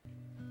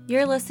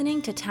You're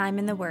listening to Time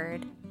in the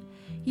Word.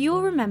 You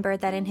will remember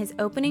that in his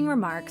opening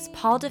remarks,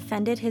 Paul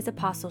defended his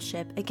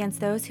apostleship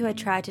against those who had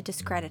tried to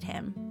discredit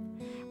him.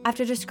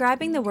 After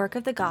describing the work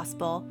of the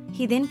gospel,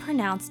 he then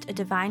pronounced a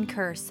divine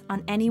curse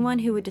on anyone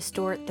who would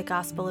distort the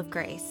gospel of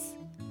grace.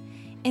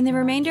 In the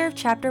remainder of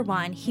chapter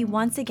 1, he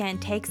once again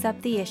takes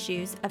up the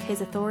issues of his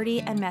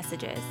authority and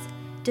messages,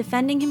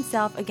 defending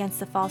himself against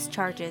the false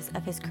charges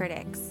of his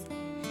critics.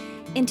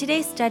 In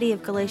today's study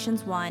of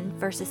Galatians 1,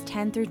 verses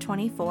 10 through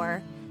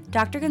 24,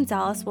 Dr.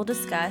 Gonzalez will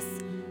discuss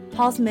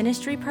Paul's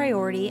ministry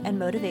priority and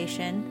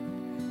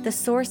motivation, the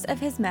source of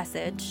his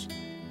message,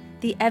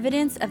 the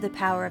evidence of the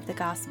power of the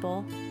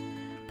gospel,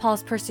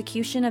 Paul's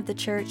persecution of the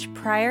church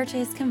prior to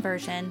his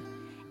conversion,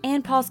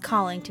 and Paul's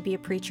calling to be a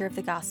preacher of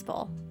the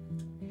gospel.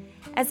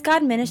 As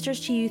God ministers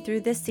to you through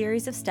this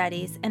series of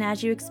studies, and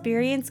as you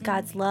experience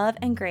God's love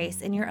and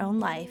grace in your own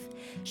life,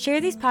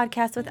 share these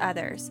podcasts with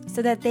others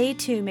so that they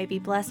too may be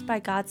blessed by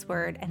God's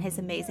word and his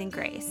amazing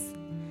grace.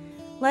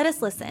 Let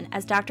us listen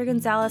as Dr.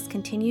 Gonzalez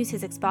continues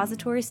his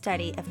expository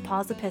study of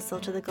Paul's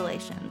epistle to the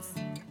Galatians.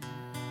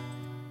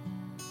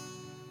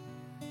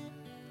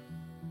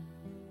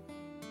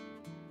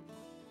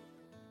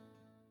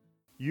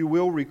 You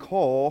will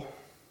recall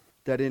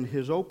that in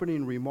his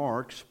opening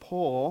remarks,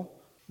 Paul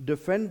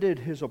defended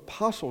his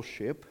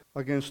apostleship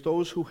against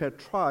those who had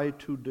tried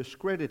to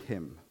discredit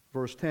him.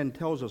 Verse 10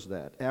 tells us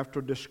that.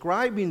 After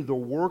describing the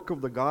work of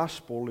the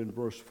gospel in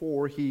verse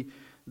 4, he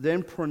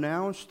then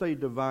pronounced a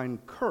divine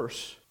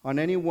curse on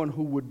anyone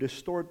who would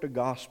distort the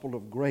gospel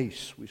of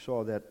grace. We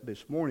saw that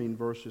this morning,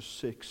 verses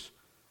 6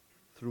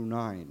 through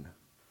 9.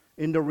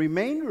 In the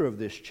remainder of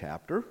this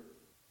chapter,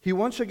 he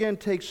once again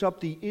takes up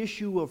the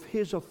issue of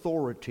his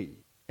authority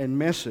and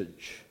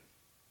message,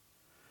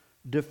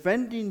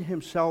 defending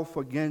himself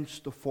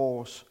against the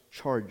false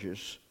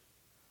charges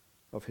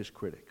of his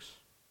critics.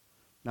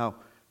 Now,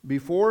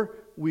 before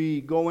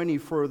we go any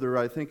further,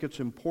 I think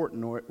it's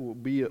important, or it will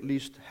be at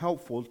least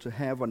helpful, to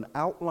have an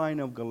outline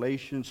of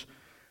Galatians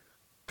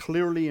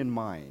clearly in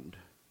mind.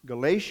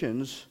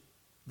 Galatians,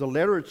 the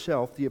letter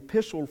itself, the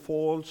epistle,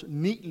 falls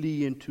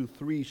neatly into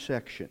three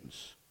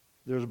sections.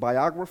 There's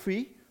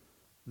biography,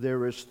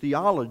 there is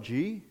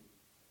theology,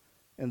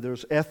 and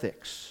there's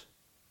ethics.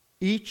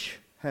 Each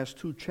has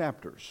 2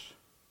 chapters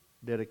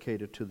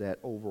dedicated to that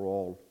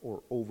overall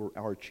or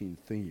overarching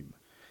theme.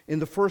 In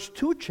the first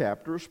 2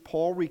 chapters,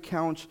 Paul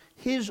recounts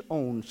his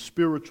own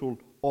spiritual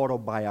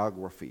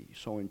autobiography.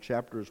 So in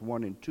chapters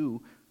 1 and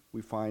 2,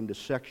 we find a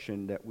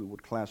section that we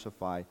would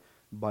classify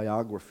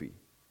biography.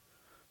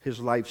 His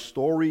life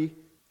story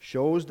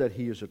shows that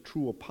he is a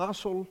true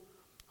apostle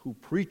who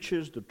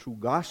preaches the true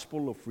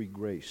gospel of free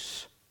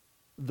grace.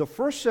 The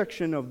first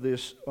section of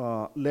this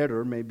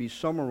letter may be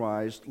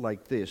summarized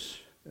like this,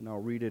 and I'll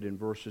read it in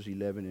verses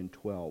 11 and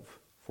 12.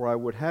 For I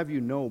would have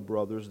you know,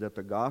 brothers, that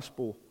the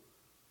gospel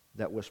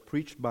that was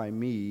preached by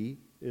me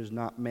is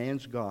not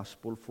man's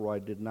gospel, for I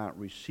did not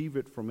receive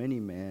it from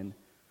any man,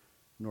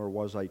 nor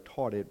was I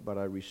taught it, but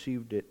I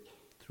received it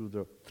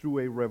through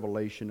a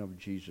revelation of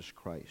Jesus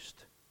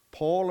Christ.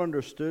 Paul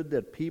understood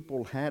that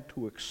people had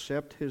to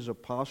accept his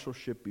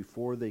apostleship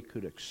before they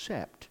could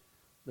accept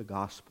the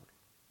gospel.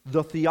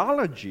 The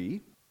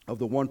theology of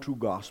the one true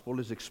gospel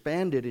is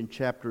expanded in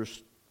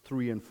chapters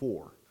 3 and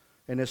 4.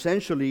 And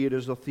essentially it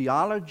is the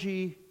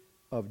theology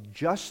of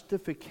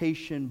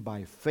justification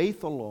by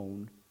faith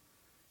alone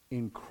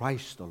in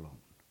Christ alone,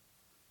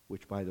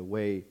 which, by the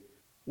way,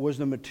 was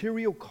the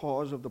material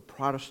cause of the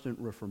Protestant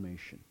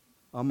Reformation.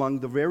 Among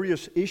the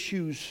various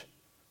issues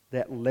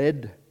that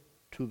led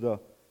to the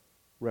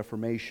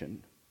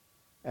Reformation,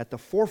 at the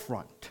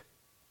forefront,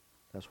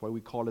 that's why we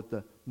call it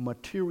the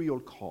material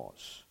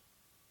cause,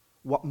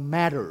 what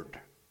mattered,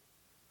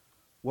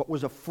 what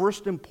was of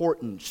first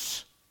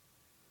importance,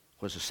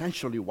 was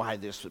essentially why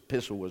this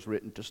epistle was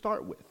written to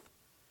start with.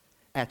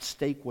 At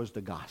stake was the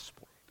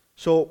gospel.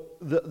 So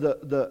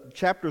the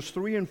chapters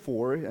 3 and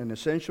 4, and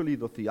essentially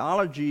the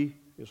theology,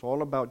 is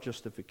all about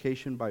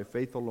justification by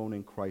faith alone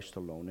in Christ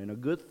alone. And a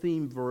good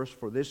theme verse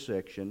for this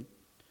section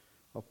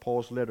of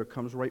Paul's letter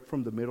comes right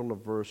from the middle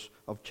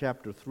of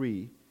chapter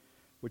 3,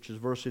 which is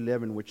verse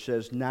 11, which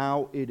says,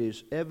 "Now it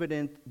is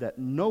evident that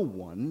no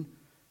one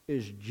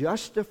is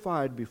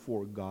justified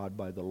before God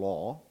by the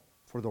law,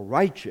 for the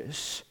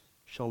righteous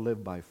shall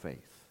live by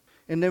faith."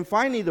 And then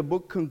finally, the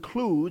book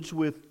concludes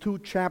with 2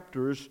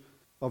 chapters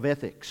of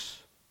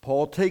ethics.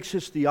 Paul takes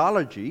his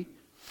theology,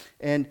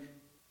 and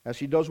as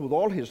he does with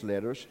all his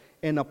letters,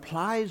 and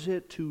applies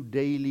it to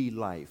daily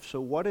life.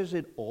 So what does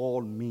it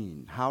all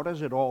mean? How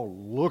does it all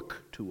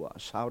look to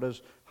us?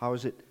 How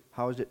is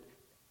it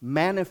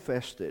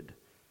manifested,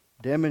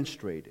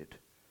 demonstrated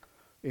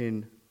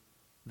in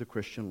the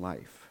Christian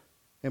life?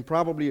 And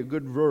probably a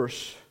good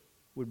verse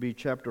would be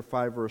chapter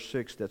 5, verse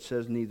 6, that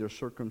says, "Neither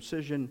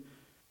circumcision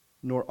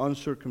nor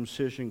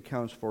uncircumcision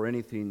counts for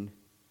anything,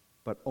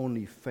 but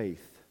only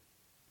faith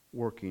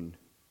working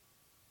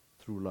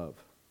through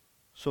love."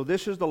 So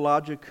this is the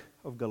logic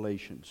of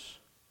Galatians.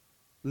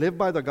 Live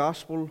by the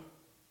gospel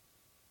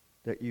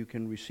that you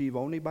can receive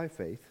only by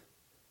faith.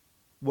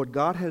 What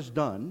God has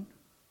done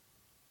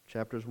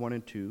chapters 1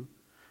 and 2,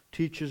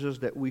 teaches us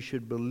that we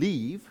should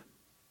believe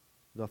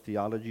the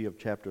theology of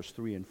chapters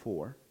 3 and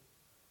 4,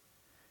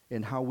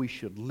 and how we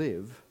should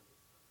live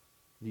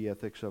the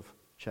ethics of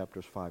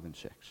chapters 5 and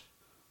 6.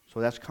 So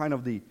that's kind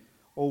of the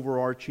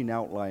overarching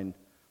outline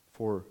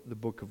for the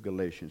book of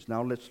Galatians.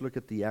 Now let's look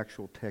at the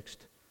actual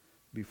text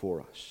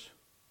before us.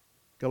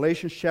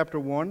 Galatians chapter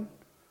 1,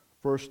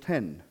 verse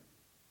 10.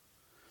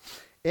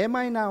 Am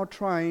I now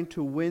trying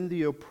to win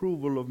the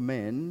approval of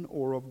men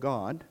or of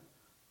God?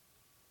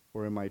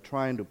 Or am I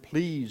trying to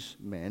please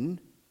men?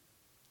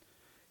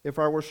 If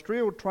I were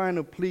still trying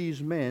to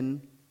please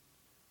men,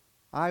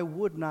 I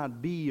would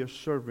not be a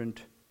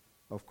servant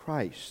of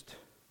Christ.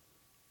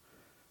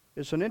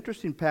 It's an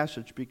interesting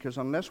passage because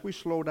unless we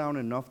slow down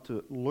enough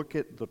to look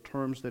at the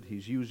terms that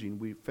he's using,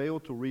 we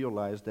fail to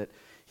realize that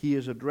he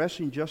is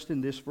addressing just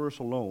in this verse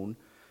alone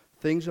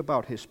things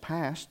about his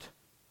past,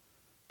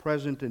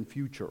 present, and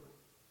future,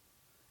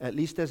 at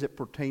least as it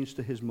pertains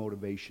to his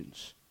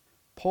motivations.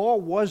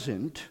 Paul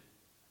wasn't,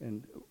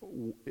 and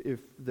if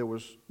there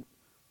was,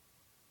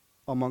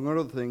 among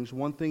other things,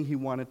 one thing he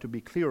wanted to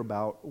be clear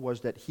about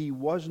was that he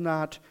was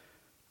not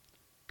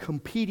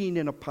competing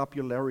in a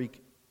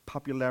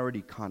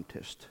popularity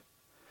contest.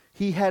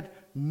 He had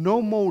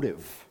no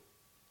motive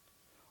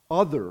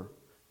other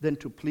than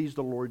to please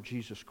the Lord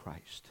Jesus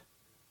Christ.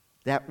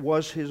 That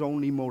was his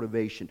only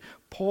motivation.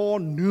 Paul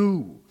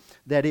knew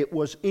that it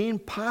was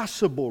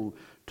impossible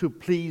to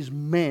please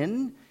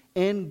men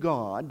and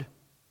God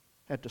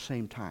at the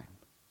same time.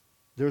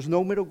 There's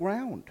no middle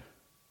ground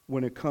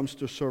when it comes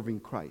to serving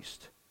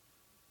Christ.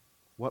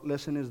 What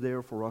lesson is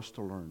there for us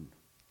to learn?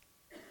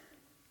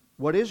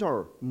 What is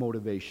our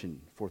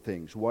motivation for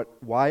things?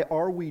 Why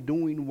are we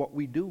doing what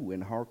we do,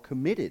 and how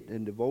committed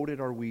and devoted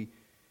are we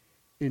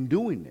in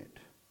doing it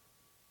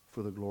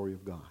for the glory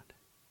of God?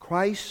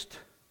 Christ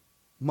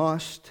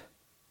must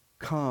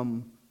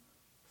come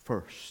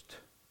first.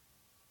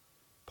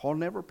 Paul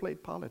never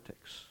played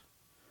politics.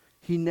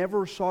 He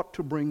never sought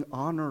to bring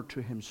honor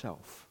to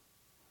himself.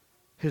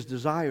 His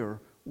desire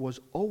was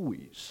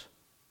always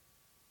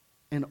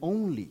and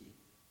only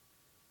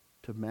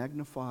to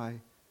magnify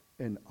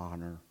and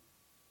honor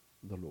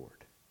the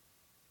Lord.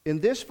 In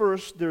this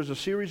verse, there's a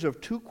series of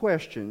two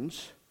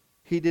questions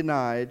he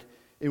denied,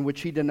 in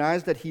which he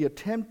denies that he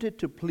attempted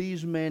to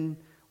please men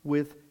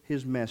with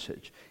his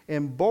message.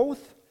 And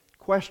both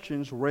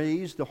questions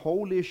raise the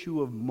whole issue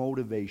of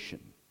motivation.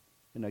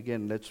 And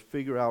again, let's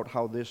figure out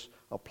how this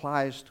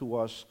applies to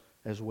us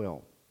as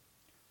well.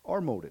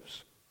 Our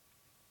motives.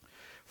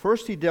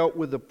 First, he dealt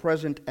with the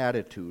present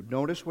attitude.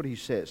 Notice what he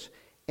says.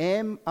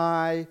 Am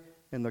I,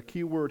 and the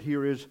key word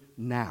here is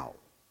now.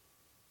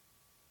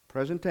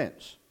 Present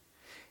tense.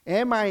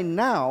 Am I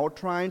now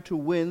trying to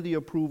win the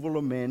approval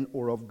of men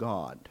or of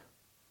God?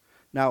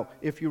 Now,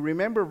 if you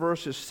remember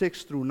verses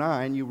 6 through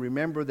 9, you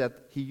remember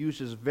that he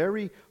uses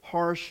very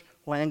harsh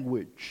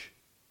language.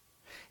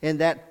 And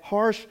that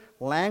harsh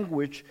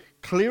language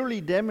clearly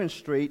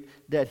demonstrates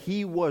that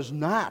he was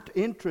not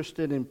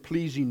interested in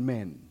pleasing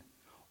men,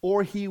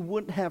 or he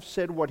wouldn't have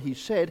said what he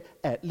said,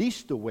 at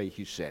least the way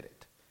he said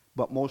it,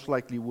 but most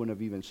likely wouldn't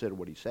have even said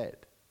what he said.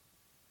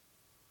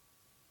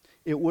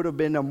 It would have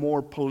been a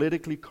more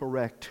politically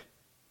correct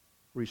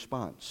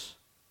response,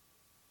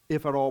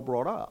 if at all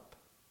brought up.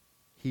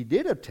 He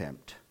did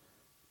attempt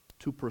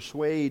to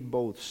persuade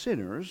both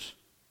sinners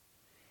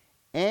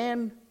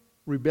and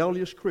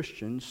rebellious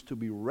Christians to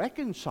be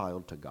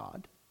reconciled to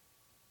God,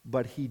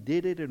 but he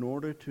did it in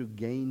order to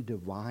gain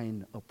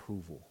divine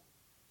approval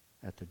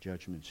at the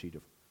judgment seat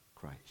of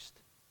Christ.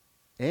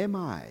 Am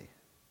I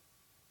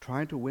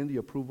trying to win the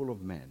approval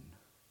of men?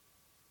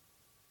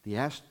 The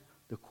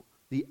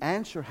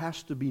answer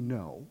has to be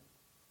no.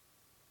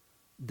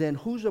 Then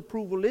whose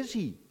approval is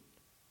he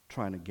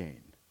trying to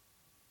gain?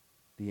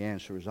 The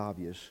answer is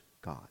obvious,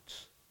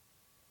 God's.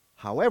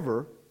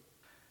 However,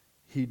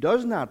 he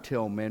does not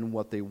tell men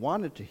what they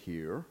wanted to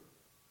hear,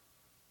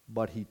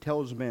 but he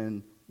tells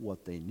men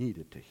what they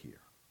needed to hear.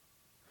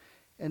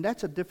 And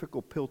that's a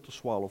difficult pill to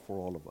swallow for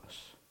all of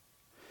us,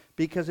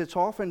 because it's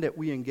often that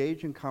we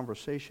engage in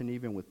conversation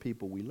even with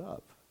people we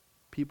love,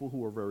 people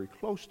who are very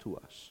close to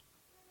us,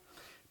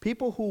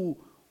 people who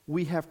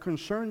we have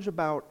concerns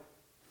about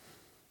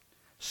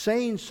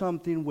saying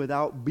something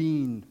without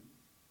being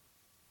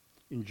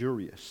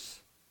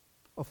injurious,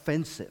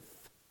 offensive,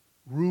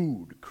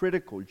 rude,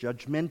 critical,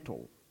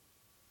 judgmental,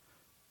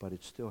 but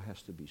it still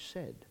has to be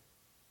said.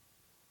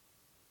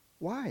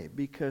 Why?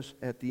 Because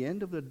at the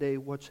end of the day,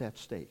 what's at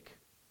stake?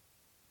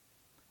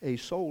 A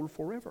soul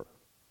forever.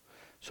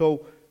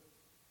 So,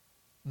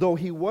 though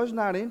he was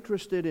not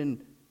interested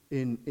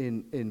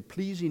in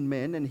pleasing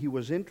men, and he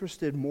was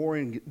interested more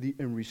in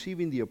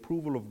receiving the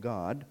approval of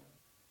God,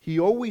 he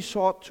always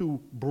sought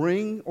to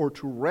bring or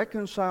to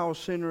reconcile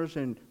sinners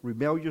and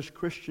rebellious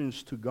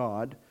Christians to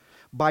God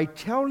by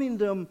telling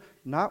them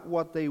not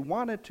what they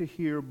wanted to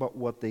hear, but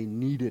what they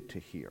needed to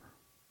hear.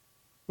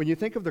 When you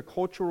think of the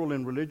cultural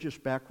and religious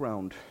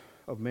background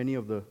of many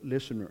of the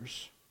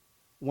listeners,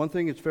 one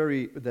thing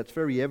that's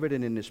very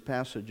evident in this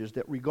passage is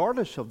that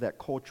regardless of that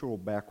cultural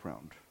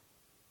background,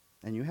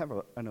 And you have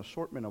an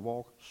assortment of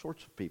all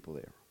sorts of people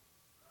there.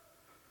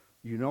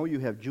 You know you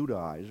have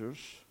Judaizers.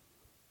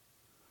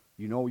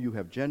 You know you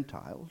have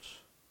Gentiles.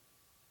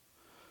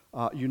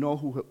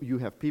 You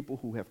have people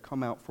who have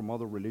come out from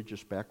other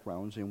religious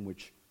backgrounds in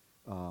which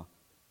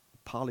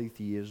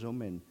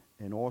polytheism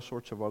and all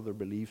sorts of other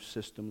belief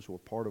systems were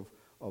part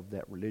of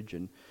that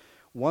religion.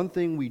 One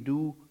thing we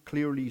do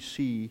clearly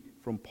see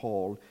from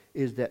Paul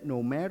is that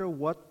no matter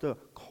what the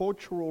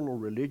cultural or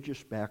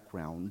religious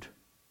background,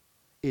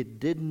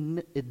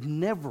 it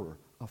never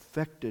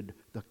affected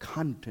the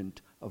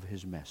content of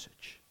his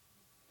message.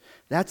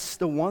 That's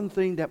the one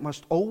thing that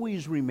must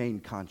always remain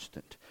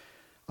constant.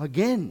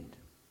 Again,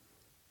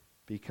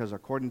 because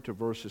according to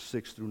verses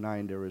 6 through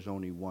 9, there is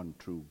only one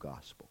true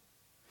gospel.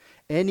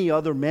 Any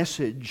other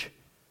message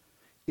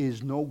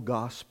is no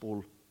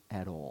gospel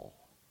at all.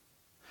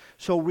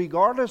 So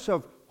regardless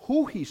of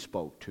who he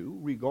spoke to,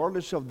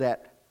 regardless of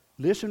that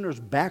listener's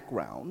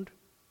background,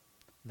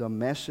 the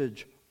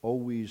message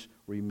always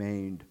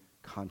remained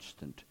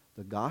constant.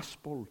 The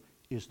gospel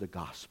is the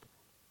gospel.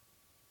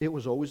 It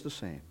was always the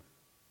same.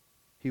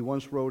 He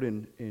once wrote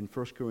in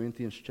 1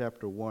 Corinthians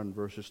chapter 1,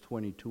 verses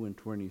 22 and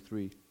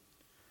 23,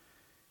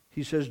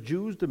 he says,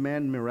 Jews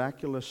demand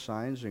miraculous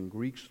signs and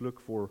Greeks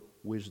look for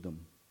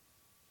wisdom,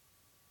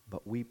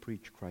 but we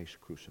preach Christ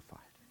crucified.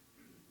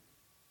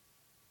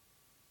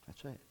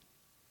 That's it.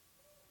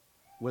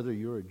 Whether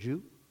you're a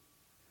Jew,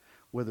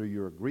 whether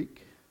you're a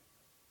Greek,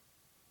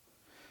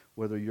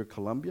 whether you're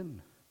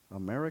Colombian,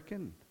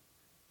 American,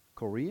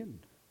 Korean,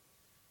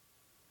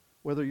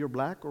 whether you're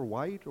black or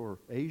white or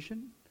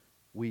Asian,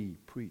 we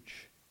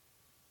preach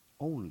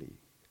only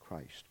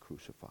Christ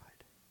crucified.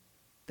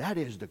 That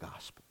is the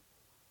gospel.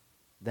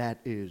 That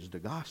is the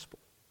gospel.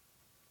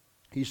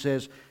 He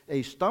says,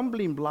 a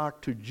stumbling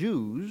block to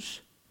Jews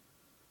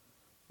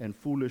and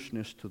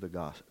foolishness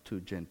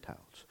to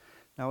Gentiles.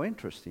 Now,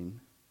 interesting,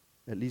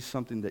 at least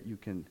something that you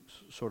can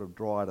sort of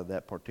draw out of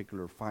that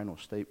particular final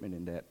statement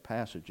in that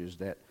passage is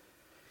that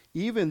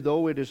even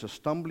though it is a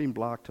stumbling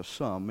block to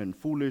some and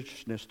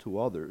foolishness to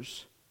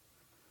others,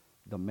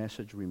 the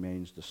message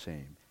remains the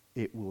same.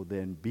 It will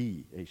then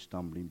be a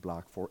stumbling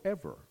block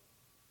forever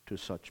to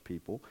such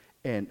people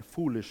and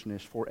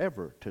foolishness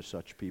forever to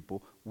such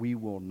people. We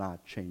will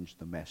not change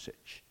the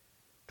message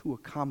to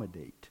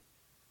accommodate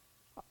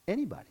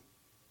anybody.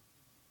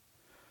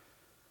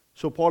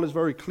 So Paul is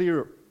very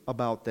clear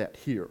about that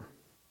here.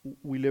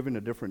 We live in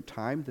a different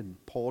time than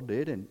Paul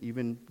did, and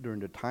even during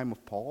the time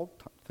of Paul,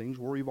 things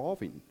were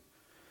evolving.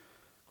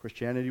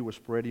 Christianity was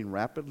spreading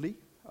rapidly.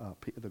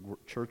 The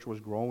church was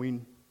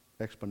growing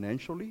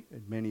exponentially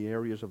in many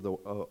areas of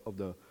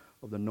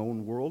the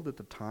known world at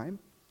the time.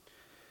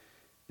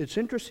 It's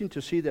interesting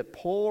to see that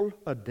Paul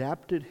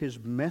adapted his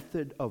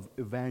method of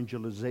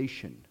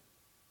evangelization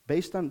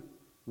based on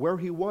where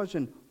he was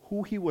and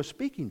who he was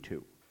speaking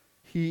to.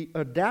 He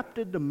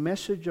adapted the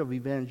message of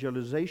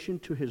evangelization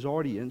to his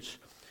audience,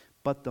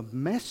 but the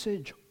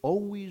message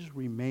always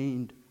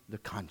remained the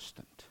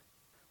constant.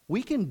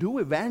 We can do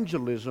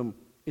evangelism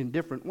in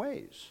different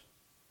ways.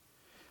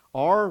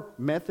 Our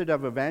method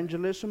of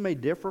evangelism may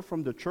differ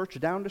from the church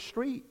down the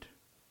street.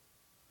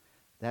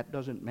 That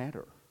doesn't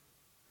matter.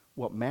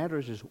 What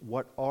matters is,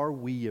 what are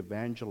we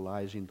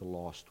evangelizing the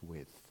lost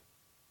with?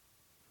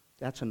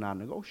 That's a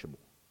non-negotiable.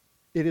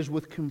 It is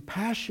with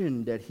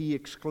compassion that he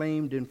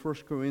exclaimed in 1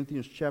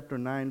 Corinthians chapter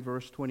 9,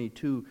 verse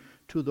 22,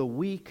 to the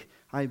weak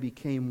I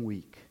became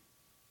weak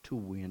to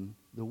win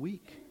the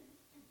weak.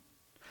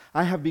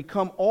 I have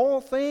become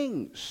all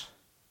things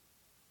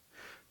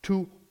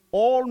to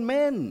all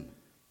men,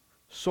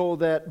 so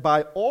that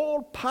by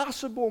all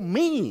possible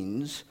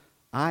means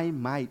I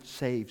might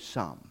save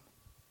some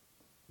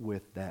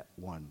with that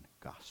one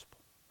gospel.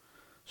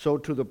 So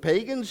to the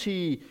pagans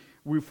he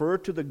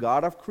referred to the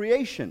God of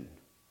creation.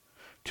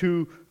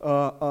 To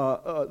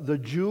the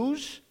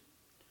Jews,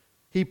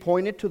 he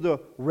pointed to the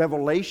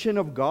revelation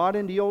of God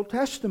in the Old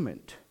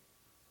Testament.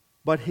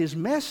 But his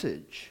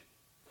message,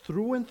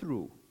 through and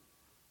through,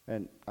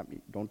 and I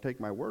mean, don't take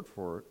my word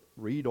for it,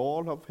 read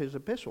all of his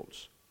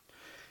epistles.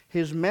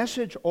 His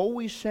message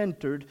always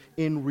centered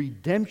in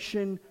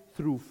redemption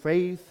through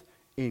faith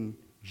in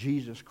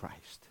Jesus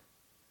Christ.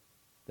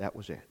 That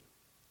was it.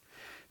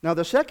 Now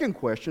the second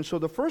question, so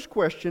the first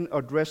question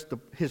addressed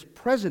his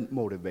present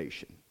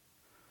motivation.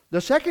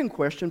 The second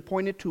question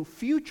pointed to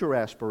future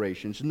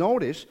aspirations.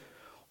 Notice,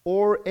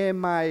 or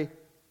am I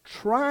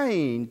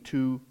trying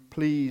to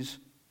please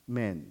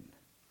men?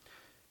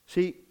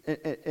 See,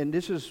 and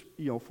this is,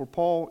 for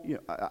Paul,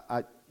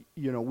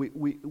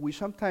 we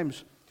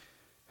sometimes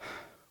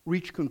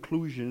reach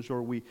conclusions,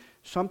 or we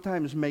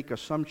sometimes make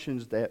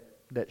assumptions that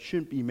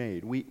shouldn't be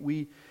made.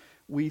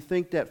 We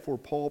think that for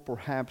Paul,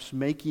 perhaps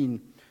making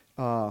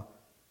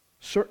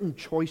certain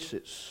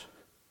choices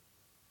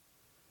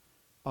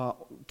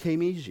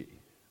came easy.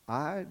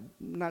 I'm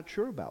not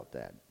sure about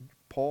that.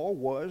 Paul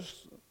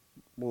was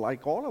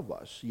like all of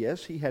us.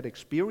 Yes, he had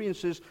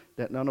experiences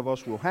that none of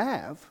us will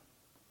have.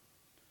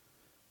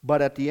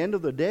 But at the end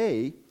of the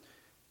day,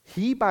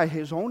 He, by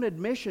his own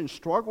admission,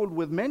 struggled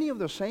with many of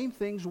the same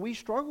things we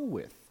struggle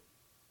with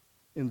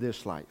in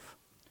this life.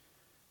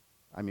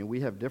 I mean, we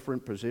have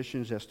different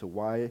positions as to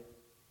why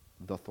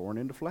the thorn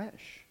in the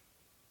flesh,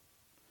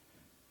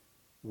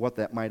 what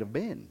that might have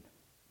been.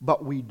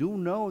 But we do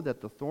know that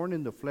the thorn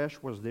in the flesh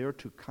was there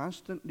to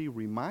constantly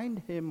remind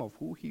him of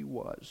who he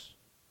was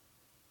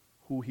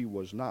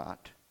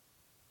not,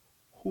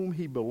 whom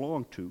he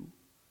belonged to,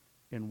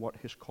 and what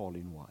his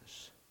calling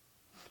was.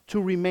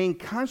 To remain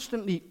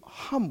constantly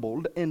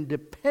humbled and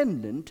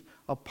dependent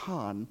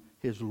upon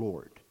his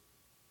Lord.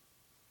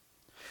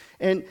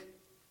 And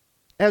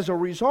as a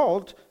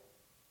result,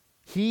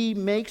 he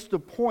makes the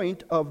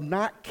point of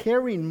not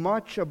caring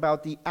much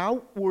about the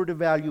outward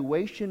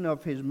evaluation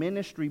of his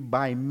ministry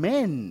by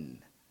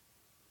men.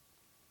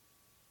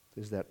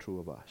 Is that true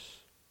of us?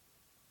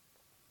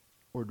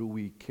 Or do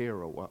we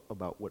care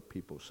about what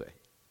people say?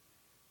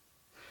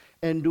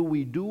 And do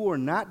we do or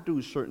not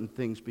do certain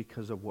things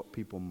because of what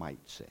people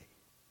might say?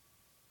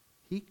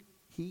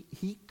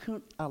 He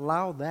couldn't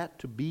allow that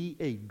to be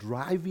a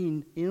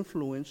driving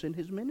influence in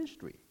his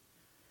ministry.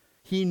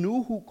 He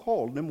knew who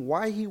called him,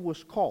 why he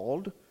was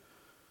called,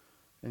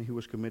 and he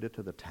was committed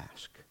to the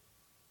task.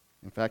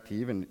 In fact, he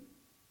even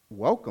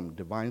welcomed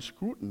divine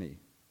scrutiny.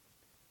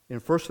 In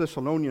 1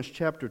 Thessalonians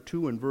chapter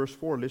 2 and verse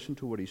 4, listen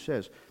to what he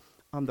says.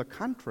 On the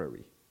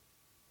contrary,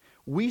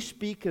 we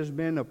speak as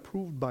men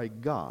approved by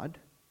God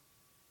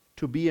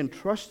to be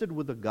entrusted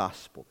with the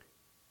gospel.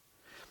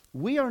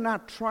 We are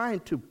not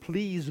trying to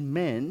please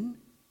men,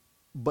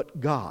 but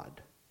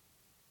God,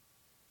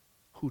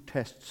 who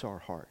tests our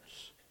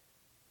hearts.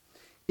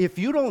 If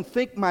you don't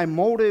think my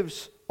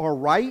motives are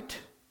right,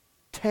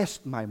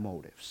 test my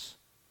motives,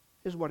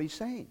 is what he's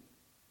saying.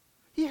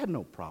 He had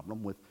no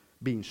problem with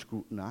being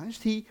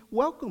scrutinized. He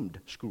welcomed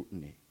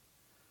scrutiny.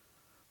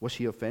 Was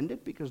he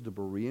offended because the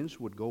Bereans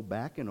would go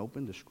back and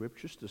open the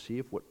scriptures to see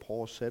if what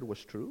Paul said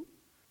was true?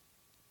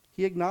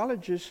 He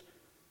acknowledges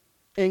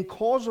and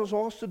calls us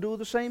all to do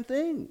the same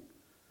thing.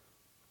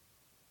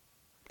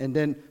 And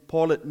then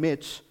Paul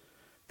admits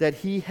that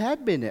he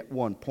had been at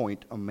one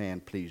point a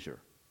man-pleaser,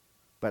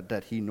 but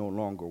that he no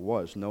longer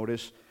was.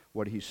 Notice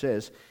what he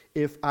says,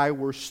 if I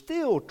were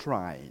still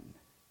trying.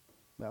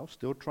 Well,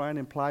 still trying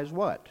implies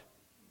what?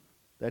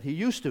 That he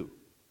used to.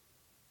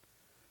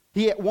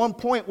 He at one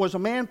point was a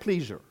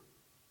man-pleaser.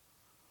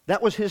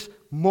 That was his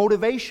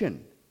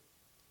motivation.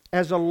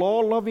 As a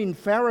law-loving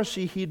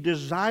Pharisee, he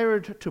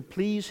desired to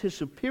please his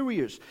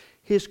superiors.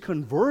 His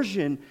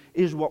conversion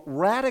is what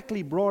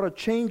radically brought a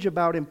change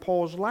about in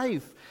Paul's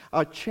life,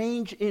 a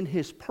change in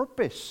his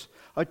purpose,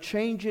 a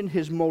change in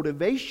his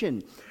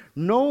motivation.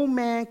 No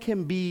man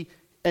can be,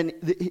 and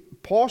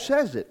Paul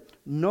says it,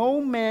 no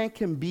man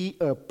can be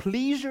a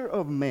pleaser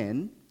of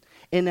men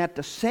and at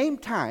the same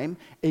time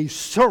a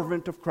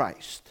servant of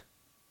Christ.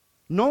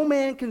 No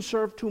man can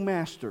serve two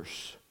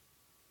masters.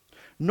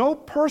 No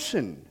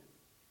person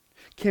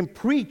can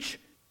preach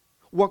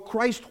what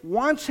Christ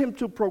wants him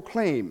to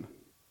proclaim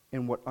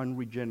and what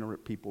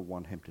unregenerate people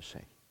want him to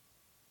say.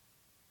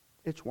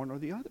 It's one or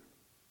the other.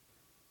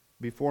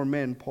 Before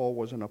men, Paul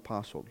was an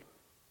apostle,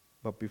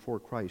 but before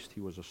Christ,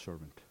 he was a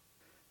servant.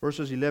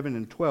 Verses 11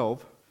 and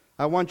 12,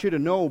 I want you to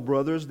know,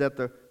 brothers, that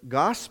the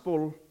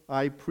gospel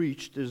I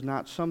preached is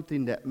not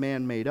something that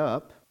man made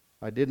up.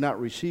 I did not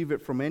receive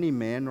it from any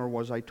man, nor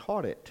was I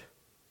taught it.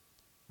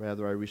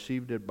 Rather, I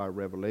received it by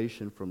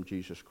revelation from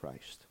Jesus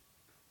Christ.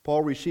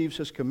 Paul receives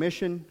his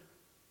commission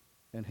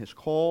and his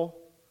call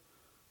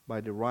by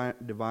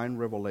divine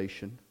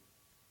revelation.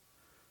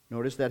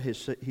 Notice that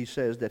he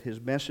says that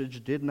his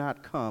message did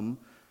not come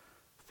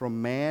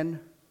from man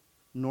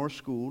nor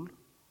school.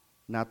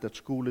 Not that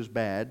school is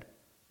bad,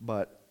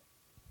 but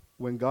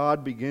when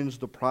God begins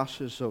the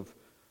process of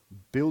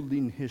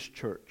building his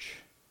church,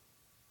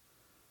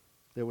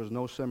 there was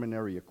no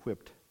seminary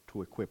equipped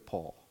to equip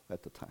Paul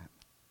at the time.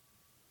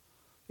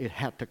 It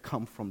had to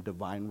come from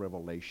divine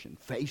revelation,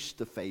 face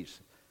to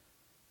face,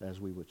 as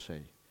we would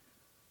say,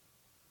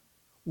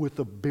 with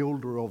the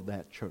builder of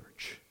that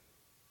church.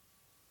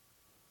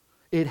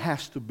 It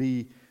has to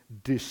be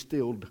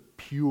distilled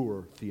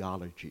pure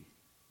theology.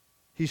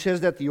 He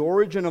says that the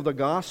origin of the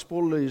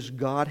gospel is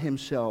God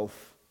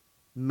himself.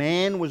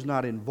 Man was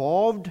not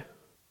involved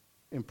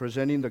in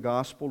presenting the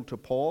gospel to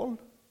Paul.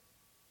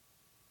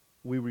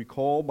 We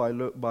recall by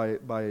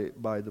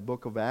the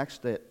book of Acts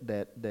that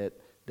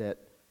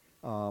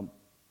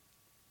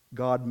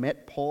God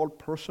met Paul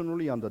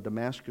personally on the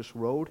Damascus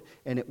Road,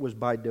 and it was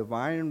by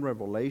divine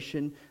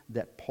revelation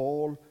that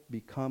Paul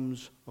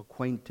becomes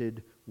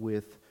acquainted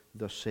with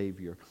the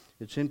Savior.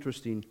 It's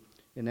interesting,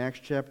 in Acts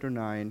chapter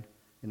 9,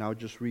 and I'll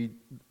just read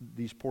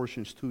these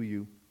portions to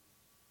you.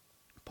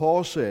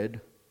 Paul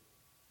said,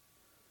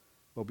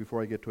 well,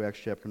 before I get to Acts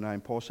chapter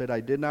 9, Paul said,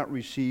 I did not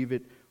receive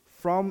it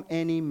from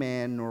any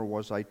man, nor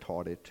was I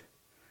taught it.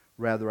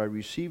 Rather, I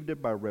received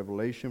it by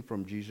revelation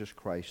from Jesus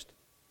Christ.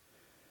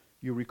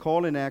 You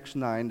recall in Acts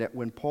 9 that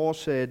when Paul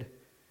said,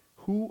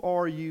 who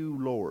are you,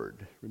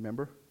 Lord?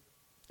 Remember?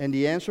 And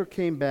the answer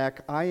came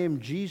back, I am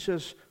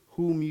Jesus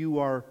whom you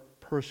are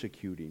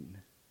persecuting.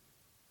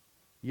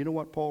 You know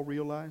what Paul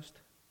realized?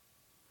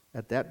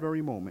 At that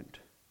very moment,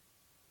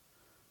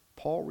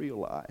 Paul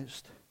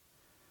realized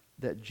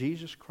that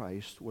Jesus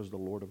Christ was the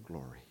Lord of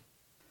glory.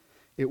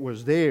 It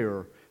was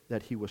there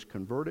that he was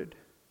converted,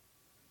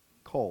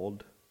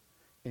 called,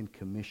 and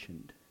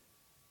commissioned.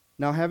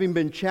 Now, having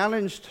been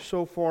challenged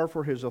so far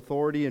for his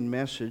authority and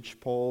message,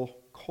 Paul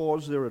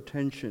calls their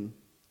attention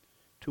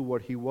to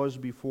what he was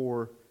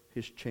before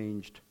his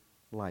changed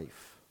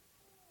life.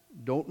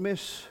 Don't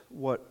miss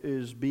what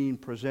is being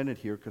presented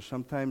here, because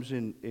sometimes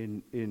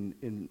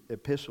in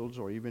epistles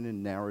or even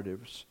in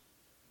narratives,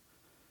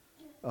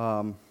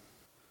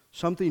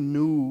 something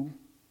new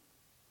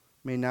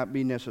may not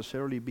be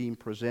necessarily being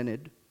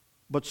presented,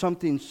 but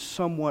something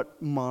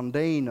somewhat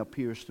mundane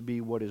appears to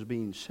be what is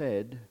being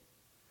said.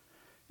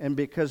 And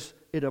because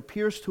it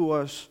appears to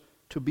us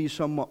to be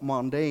somewhat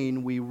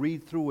mundane, we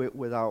read through it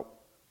without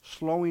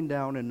slowing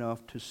down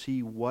enough to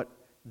see what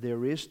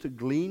there is to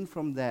glean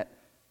from that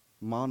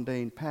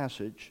mundane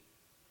passage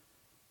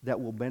that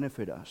will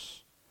benefit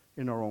us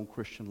in our own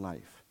Christian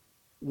life.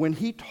 When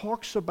he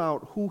talks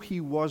about who he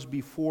was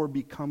before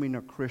becoming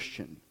a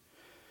Christian,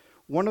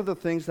 one of the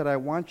things that I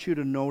want you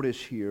to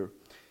notice here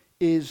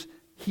is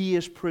he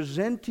is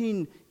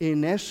presenting,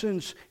 in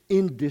essence,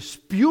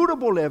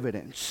 indisputable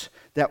evidence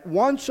that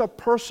once a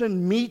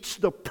person meets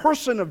the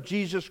person of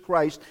Jesus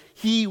Christ,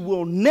 he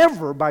will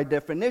never, by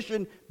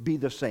definition, be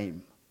the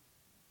same.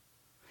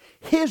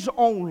 His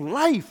own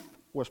life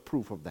was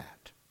proof of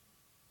that.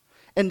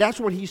 And that's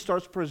what he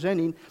starts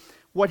presenting.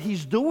 What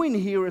he's doing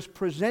here is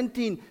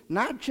presenting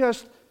not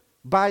just,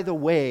 by the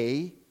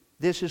way,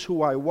 this is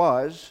who I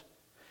was.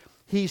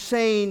 He's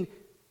saying,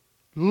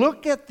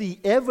 look at the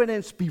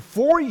evidence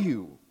before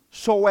you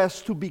so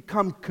as to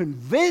become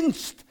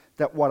convinced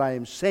that what I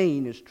am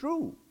saying is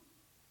true.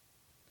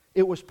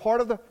 It was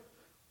part of the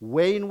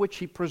way in which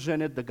he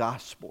presented the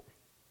gospel.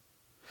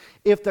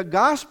 If the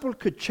gospel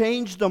could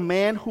change the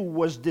man who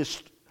was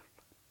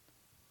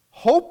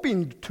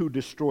hoping to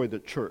destroy the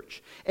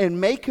church and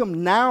make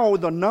him now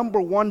the number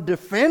one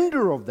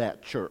defender of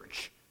that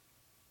church,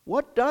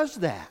 what does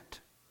that?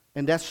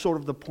 And that's sort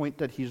of the point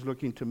that he's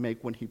looking to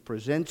make when he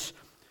presents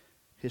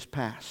his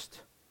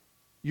past.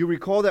 You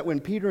recall that when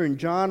Peter and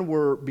John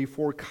were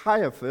before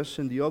Caiaphas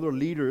and the other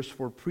leaders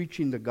for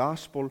preaching the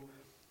gospel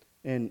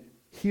and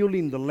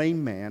healing the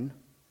lame man,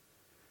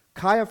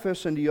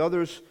 Caiaphas and the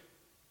others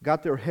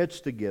got their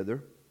heads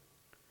together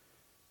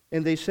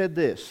and they said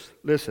this,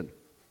 listen,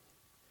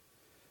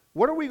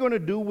 what are we going to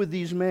do with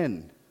these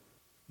men?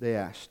 They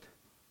asked.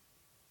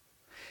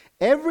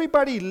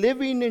 Everybody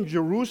living in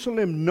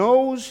Jerusalem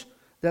knows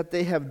that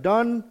they have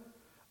done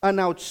an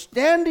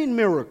outstanding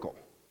miracle.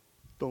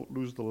 Don't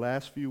lose the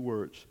last few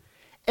words.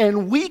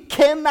 And we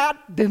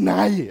cannot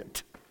deny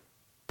it.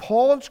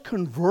 Paul's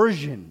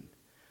conversion,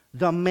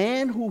 the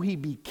man who he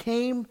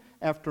became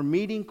after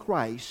meeting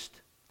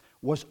Christ,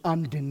 was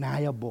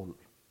undeniable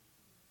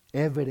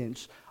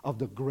evidence of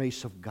the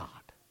grace of God,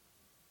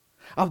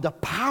 of the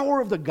power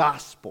of the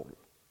gospel.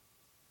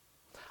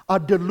 A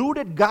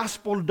diluted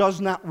gospel does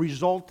not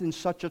result in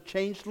such a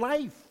changed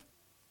life.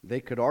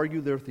 They could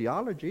argue their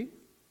theology.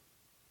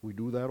 We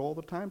do that all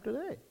the time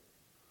today,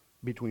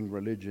 between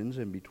religions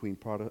and between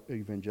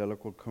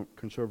evangelical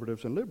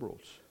conservatives and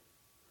liberals.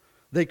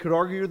 They could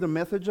argue the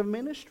methods of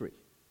ministry,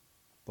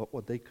 but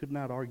what they could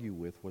not argue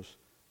with was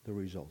the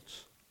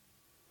results.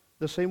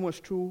 The same was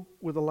true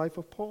with the life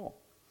of Paul.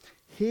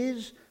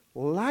 His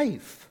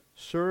life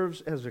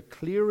serves as a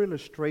clear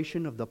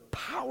illustration of the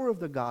power of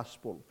the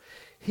gospel.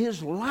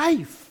 His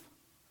life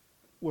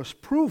was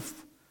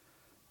proof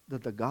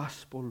that the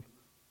gospel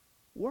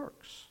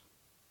works,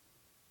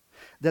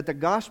 that the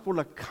gospel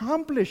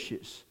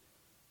accomplishes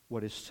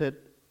what is said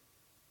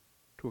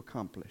to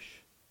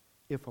accomplish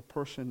if a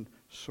person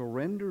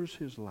surrenders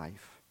his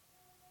life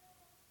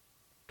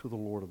to the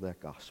Lord of that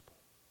gospel.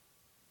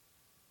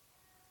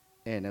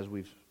 And as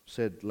we've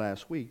said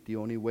last week, the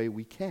only way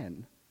we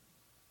can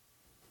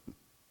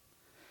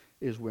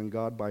is when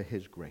God, by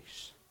His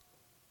grace,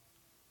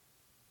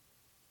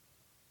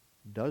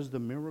 does the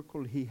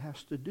miracle He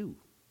has to do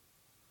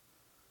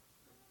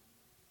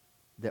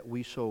that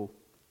we so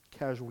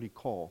casually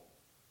call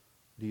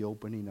the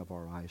opening of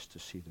our eyes to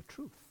see the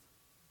truth.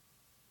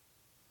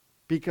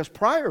 Because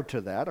prior to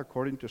that,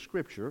 according to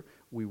Scripture,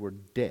 we were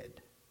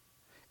dead.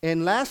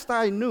 And last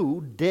I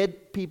knew,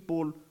 dead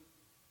people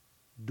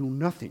do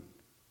nothing.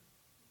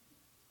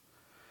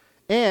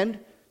 And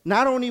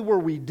not only were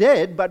we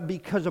dead, but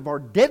because of our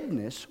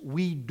deadness,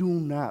 we do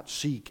not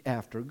seek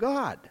after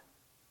God.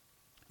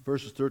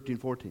 Verses 13,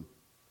 14.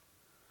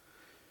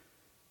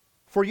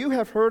 For you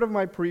have heard of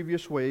my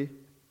previous way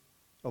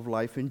of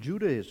life in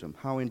Judaism,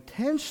 how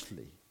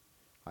intensely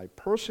I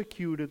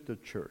persecuted the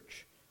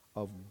church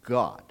of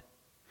God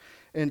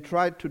and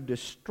tried to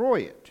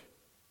destroy it.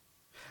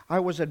 I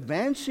was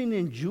advancing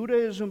in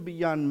Judaism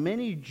beyond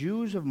many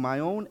Jews of my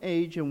own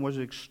age and was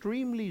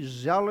extremely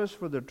zealous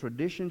for the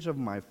traditions of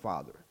my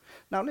father.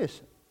 Now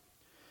listen,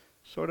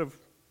 sort of,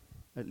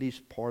 at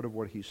least part of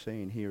what he's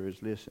saying here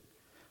is, listen,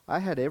 I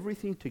had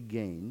everything to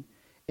gain,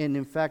 and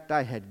in fact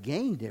I had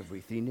gained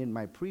everything in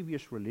my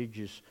previous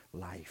religious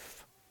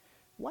life,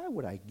 why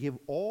would I give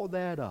all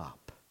that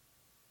up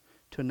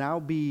to now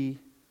be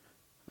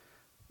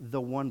the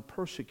one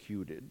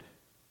persecuted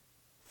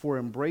for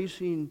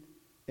embracing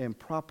and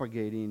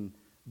propagating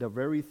the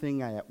very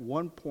thing I at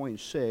one point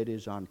said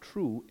is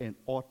untrue and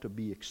ought to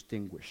be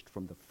extinguished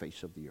from the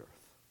face of the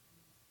earth?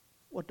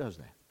 What does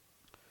that?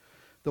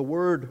 The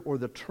word or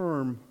the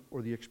term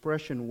or the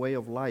expression way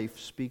of life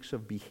speaks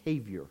of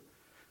behavior,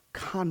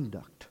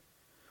 conduct,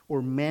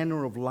 or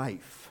manner of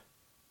life.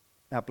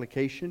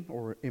 Application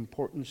or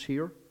importance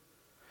here,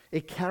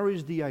 it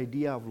carries the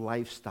idea of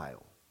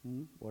lifestyle.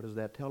 What does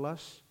that tell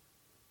us?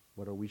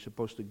 What are we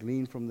supposed to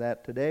glean from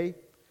that today?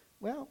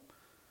 Well,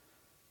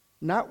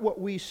 not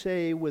what we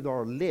say with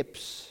our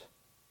lips,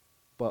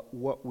 but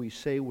what we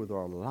say with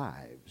our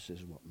lives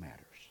is what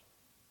matters.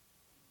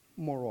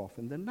 More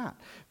often than not.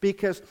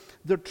 Because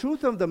the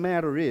truth of the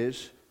matter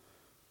is,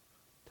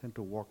 I tend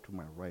to walk to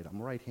my right.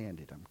 I'm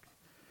right-handed.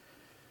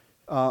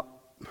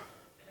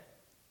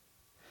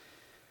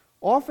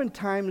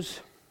 Oftentimes,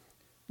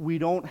 we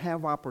don't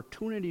have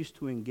opportunities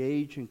to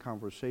engage in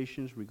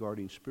conversations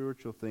regarding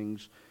spiritual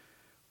things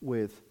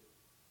with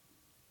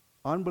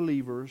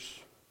unbelievers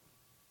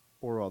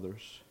or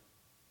others,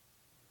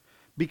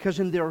 because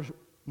in their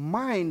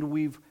mind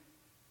we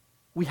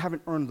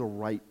haven't earned the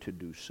right to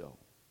do so,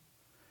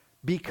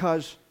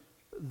 because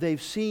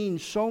they've seen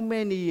so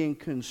many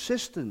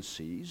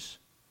inconsistencies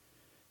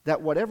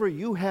that whatever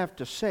you have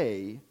to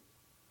say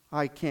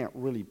I can't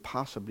really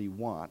possibly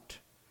want,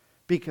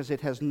 because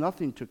it has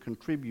nothing to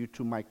contribute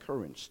to my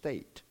current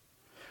state.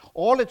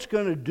 All it's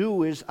going to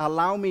do is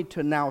allow me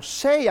to now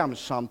say I'm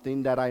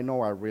something that I know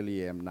I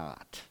really am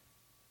not,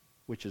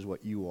 which is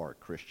what you are,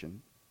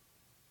 Christian.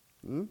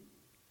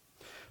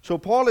 So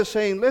Paul is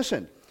saying,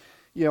 listen,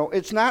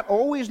 it's not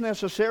always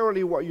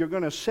necessarily what you're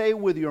going to say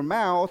with your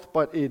mouth,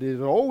 but it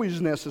is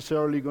always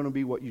necessarily going to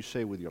be what you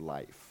say with your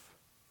life.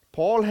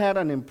 Paul had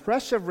an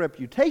impressive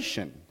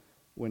reputation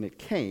when it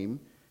came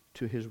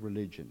to his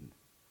religion.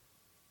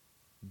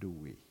 Do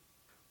we?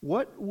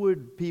 What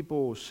would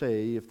people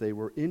say if they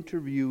were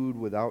interviewed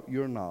without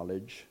your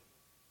knowledge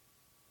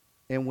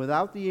and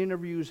without the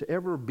interviews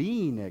ever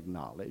being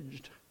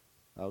acknowledged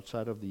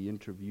outside of the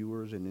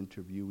interviewers and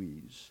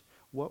interviewees?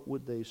 What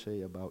would they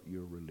say about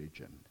your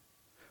religion?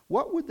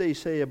 What would they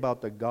say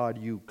about the God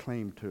you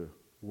claim to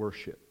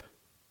worship?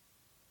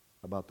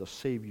 About the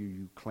Savior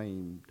you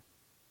claimed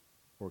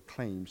or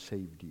claim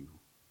saved you?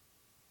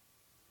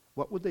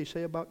 What would they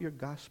say about your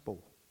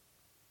gospel?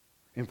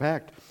 In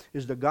fact,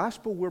 is the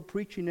gospel we're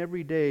preaching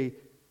every day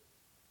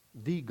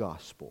the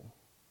gospel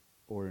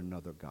or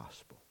another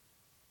gospel?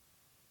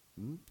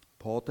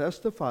 Paul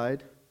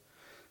testified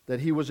that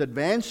he was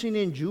advancing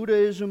in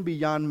Judaism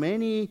beyond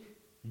many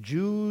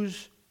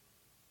Jews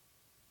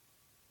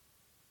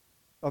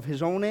of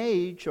his own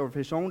age or of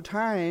his own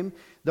time.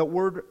 The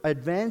word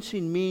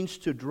advancing means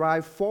to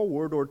drive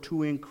forward or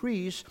to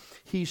increase.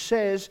 He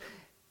says,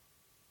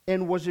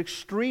 and was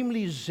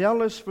extremely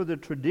zealous for the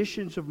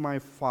traditions of my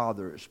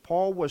fathers.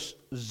 Paul was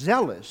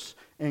zealous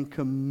and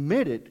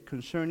committed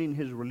concerning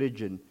his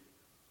religion.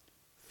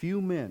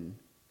 Few men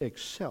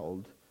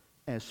excelled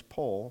as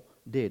Paul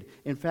did.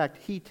 In fact,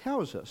 he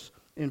tells us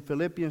in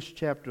Philippians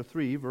chapter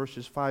 3,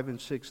 verses 5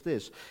 and 6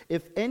 this: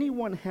 If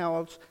anyone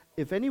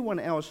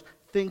else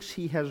thinks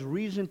he has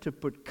reason to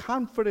put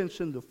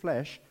confidence in the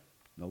flesh,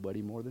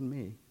 nobody more than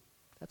me.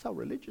 That's how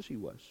religious he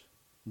was.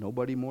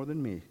 Nobody more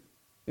than me.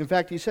 In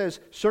fact, he says,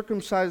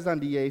 circumcised on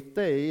the 8th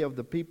day, of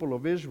the people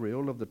of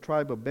Israel, of the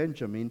tribe of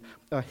Benjamin,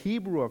 a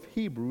Hebrew of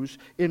Hebrews,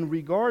 in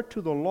regard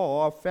to the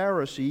law, a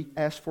Pharisee,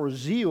 as for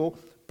zeal,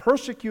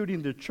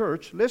 persecuting the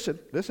church,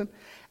 listen,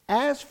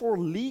 as for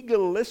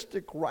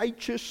legalistic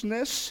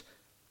righteousness,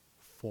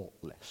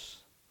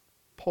 faultless.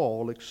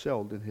 Paul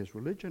excelled in his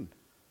religion.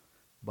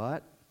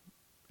 But,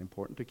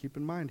 important to keep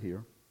in mind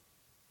here,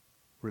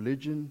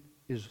 religion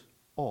is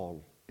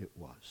all it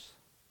was.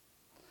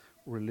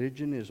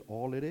 Religion is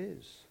all it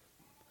is.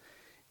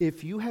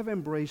 If you have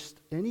embraced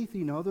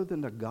anything other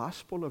than the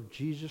gospel of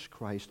Jesus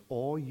Christ,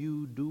 all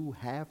you do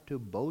have to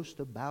boast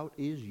about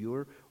is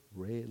your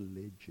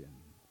religion.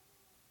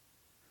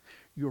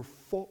 Your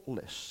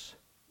faultless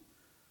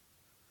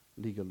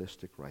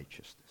legalistic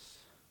righteousness,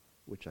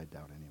 which I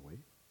doubt anyway,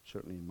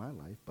 certainly in my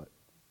life. But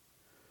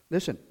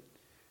listen,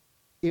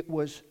 it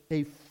was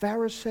a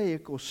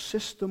Pharisaical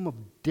system of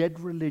dead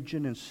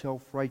religion and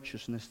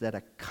self-righteousness that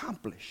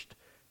accomplished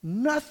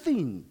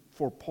nothing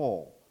for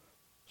Paul,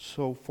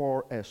 so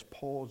far as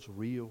Paul's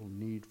real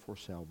need for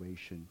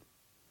salvation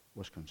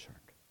was concerned.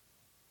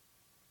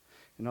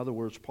 In other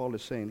words, Paul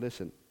is saying,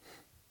 listen,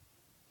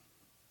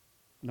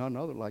 none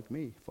other like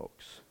me,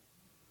 folks.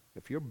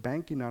 If you're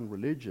banking on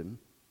religion,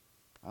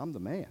 I'm the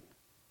man.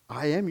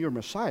 I am your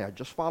Messiah.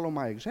 Just follow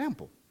my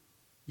example.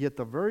 Yet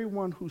the very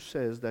one who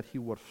says that he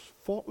was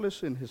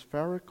faultless in his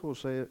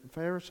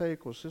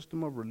Pharisaical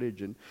system of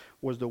religion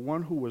was the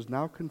one who was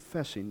now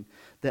confessing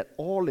that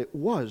all it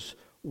was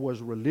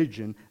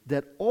religion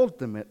that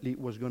ultimately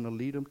was going to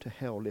lead him to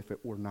hell if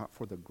it were not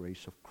for the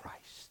grace of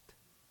Christ.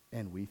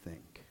 and we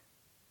think.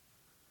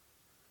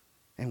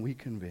 And we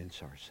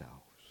convince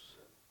ourselves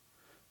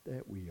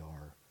that we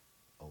are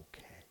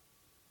okay.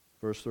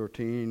 Verse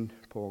 13,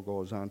 Paul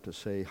goes on to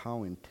say,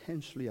 how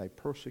intensely I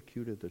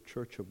persecuted the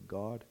church of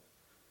God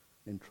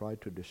and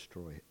tried to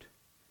destroy it.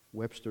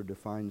 Webster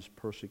defines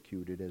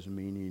persecuted as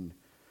meaning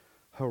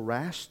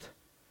harassed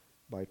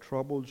by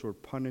troubles or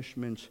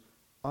punishments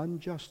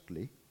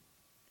unjustly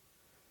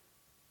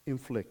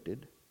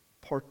inflicted,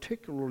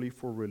 particularly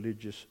for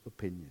religious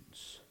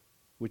opinions,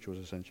 which was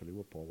essentially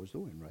what Paul was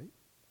doing, right?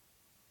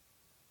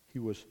 He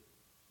was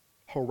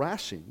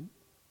harassing,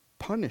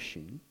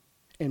 punishing,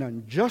 and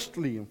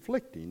unjustly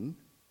inflicting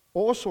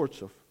all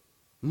sorts of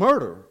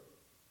murder,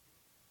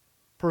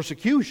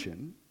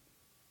 persecution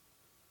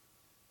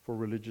for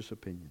religious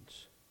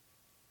opinions.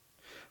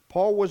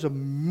 Paul was a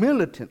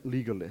militant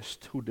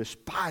legalist who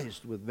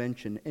despised with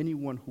vengeance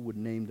anyone who would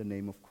name the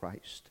name of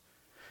Christ.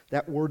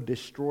 That word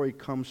destroy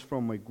comes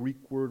from a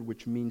Greek word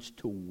which means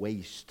to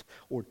waste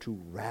or to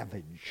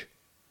ravage.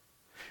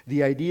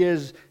 The idea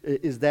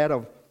is that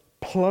of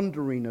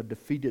plundering a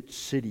defeated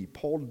city.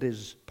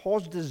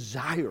 Paul's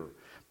desire,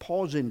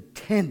 Paul's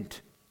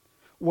intent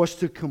was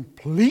to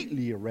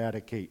completely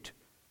eradicate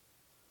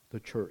the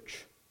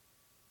church.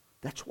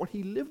 That's what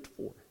he lived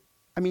for.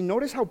 I mean,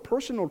 notice how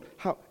personal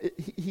how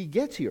he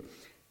gets here.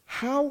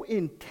 How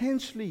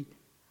intensely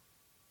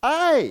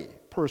I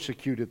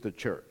persecuted the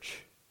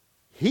church.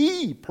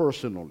 He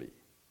personally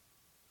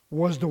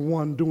was the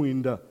one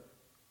doing the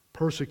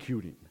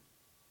persecuting.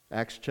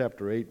 Acts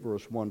chapter 8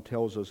 verse 1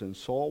 tells us, and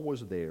Saul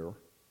was there,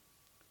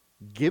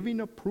 giving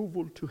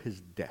approval to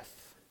his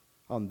death.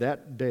 On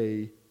that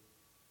day,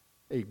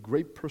 a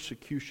great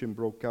persecution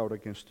broke out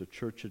against the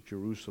church at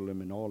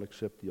Jerusalem, and all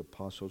except the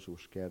apostles were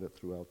scattered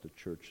throughout the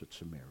church at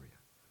Samaria.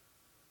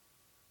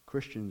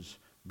 Christians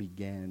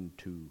began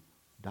to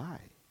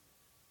die.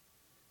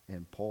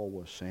 And Paul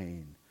was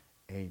saying,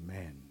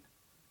 amen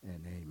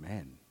and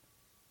amen.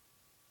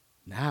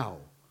 Now,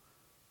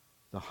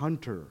 the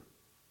hunter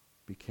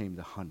became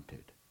the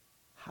hunted.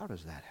 How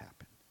does that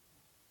happen?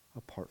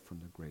 Apart from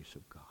the grace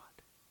of God.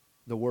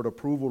 The word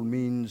approval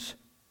means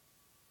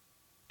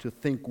to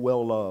think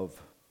well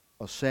of,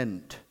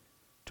 assent,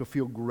 to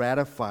feel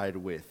gratified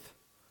with.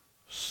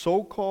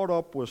 So caught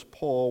up was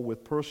Paul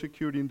with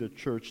persecuting the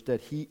church that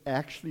he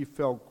actually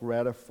felt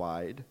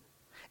gratified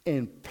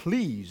and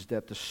pleased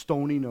at the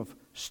stoning of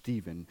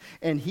Stephen.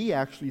 And he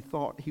actually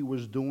thought he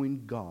was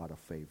doing God a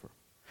favor.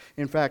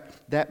 In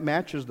fact, that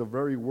matches the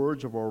very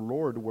words of our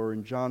Lord, where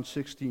in John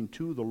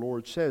 16:2 the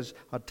Lord says,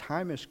 a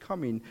time is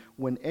coming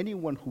when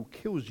anyone who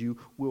kills you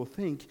will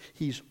think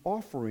he's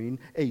offering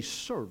a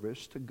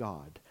service to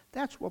God.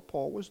 That's what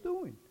Paul was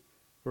doing.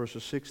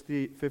 Verses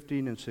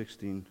 15 and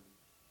 16.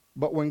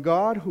 But when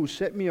God, who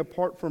set me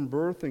apart from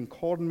birth and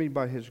called me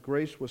by his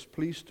grace, was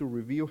pleased to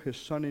reveal his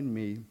Son in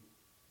me,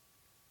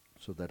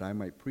 so that I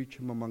might preach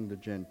him among the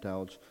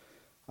Gentiles,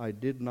 I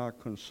did not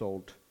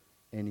consult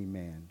any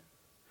man.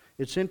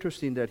 It's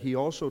interesting that he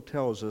also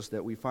tells us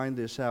that we find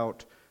this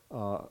out,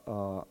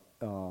 that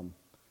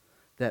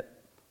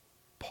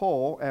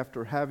Paul,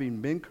 after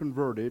having been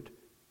converted,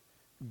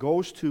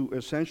 goes to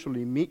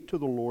essentially meet to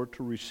the Lord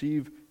to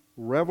receive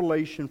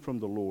revelation from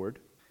the Lord.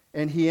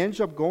 And he ends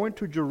up going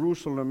to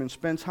Jerusalem and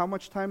spends how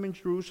much time in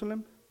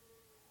Jerusalem?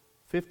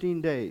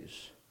 15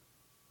 days.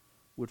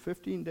 Would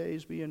 15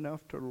 days be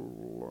enough to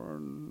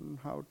learn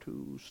how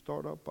to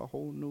start up a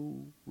whole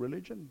new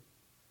religion?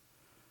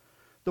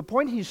 The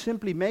point he's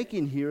simply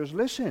making here is,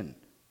 listen,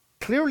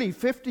 clearly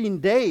 15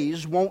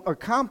 days won't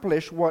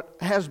accomplish what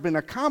has been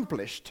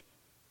accomplished.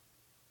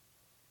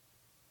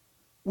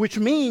 Which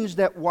means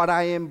that what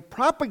I am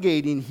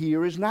propagating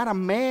here is not a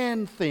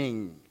man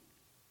thing.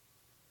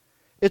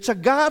 It's a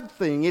God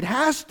thing. It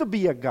has to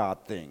be a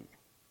God thing.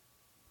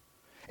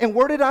 And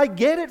where did I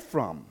get it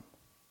from?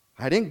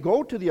 I didn't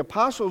go to the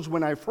apostles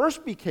when I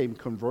first became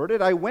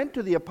converted. I went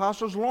to the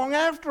apostles long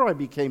after I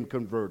became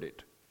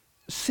converted.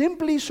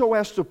 Simply so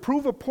as to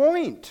prove a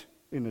point,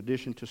 in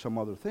addition to some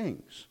other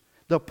things.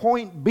 The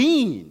point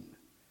being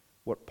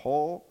what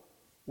Paul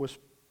was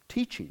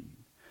teaching.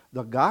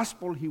 The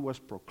gospel he was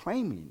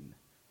proclaiming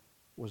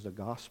was the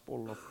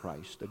gospel of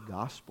Christ, the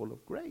gospel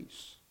of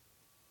grace.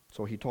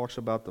 So he talks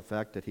about the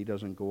fact that he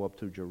doesn't go up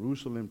to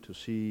Jerusalem to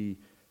see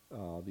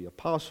the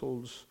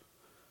apostles.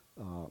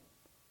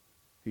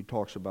 He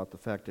talks about the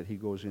fact that he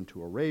goes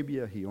into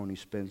Arabia. He only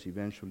spends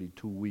eventually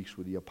 2 weeks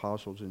with the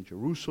apostles in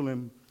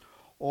Jerusalem,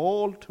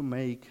 all to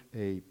make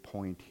a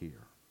point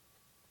here.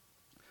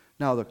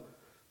 Now,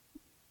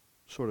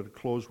 to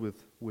close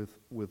with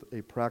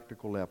a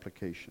practical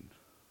application.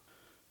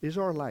 Is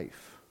our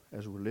life,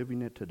 as we're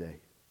living it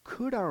today,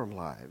 could our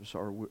lives,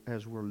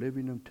 as we're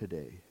living them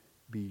today,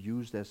 be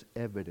used as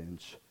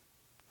evidence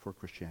for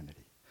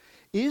Christianity?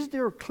 Is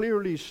there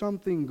clearly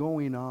something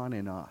going on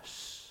in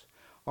us?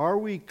 Are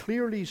we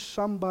clearly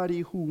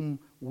somebody whom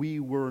we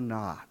were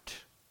not?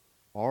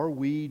 Are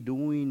we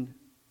doing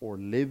or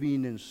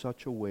living in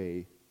such a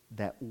way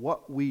that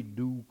what we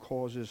do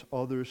causes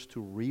others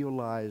to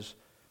realize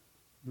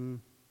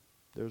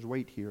there's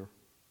weight here?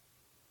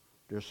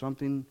 There's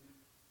something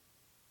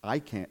I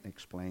can't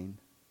explain,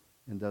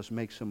 and thus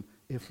makes them,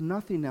 if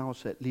nothing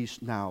else, at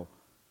least now,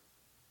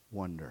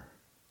 wonder.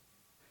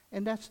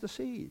 And that's the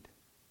seed,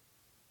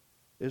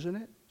 isn't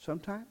it?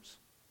 Sometimes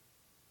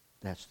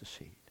that's the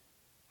seed.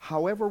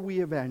 However we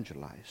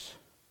evangelize,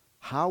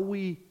 how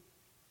we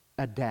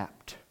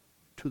adapt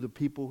to the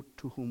people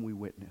to whom we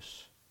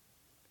witness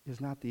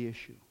is not the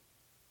issue.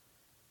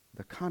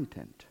 The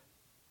content,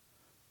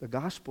 the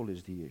gospel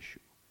is the issue.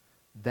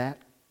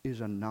 That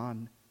is a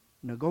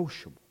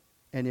non-negotiable.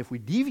 And if we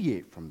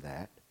deviate from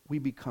that, we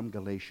become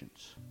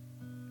Galatians.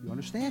 You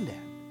understand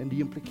that? And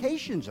the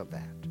implications of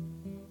that,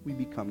 we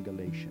become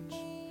Galatians.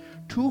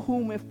 To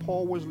whom, if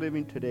Paul was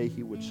living today,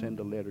 he would send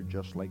a letter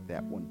just like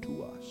that one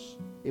to us.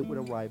 It would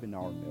arrive in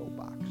our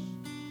mailbox.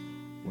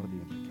 What are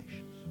the implications?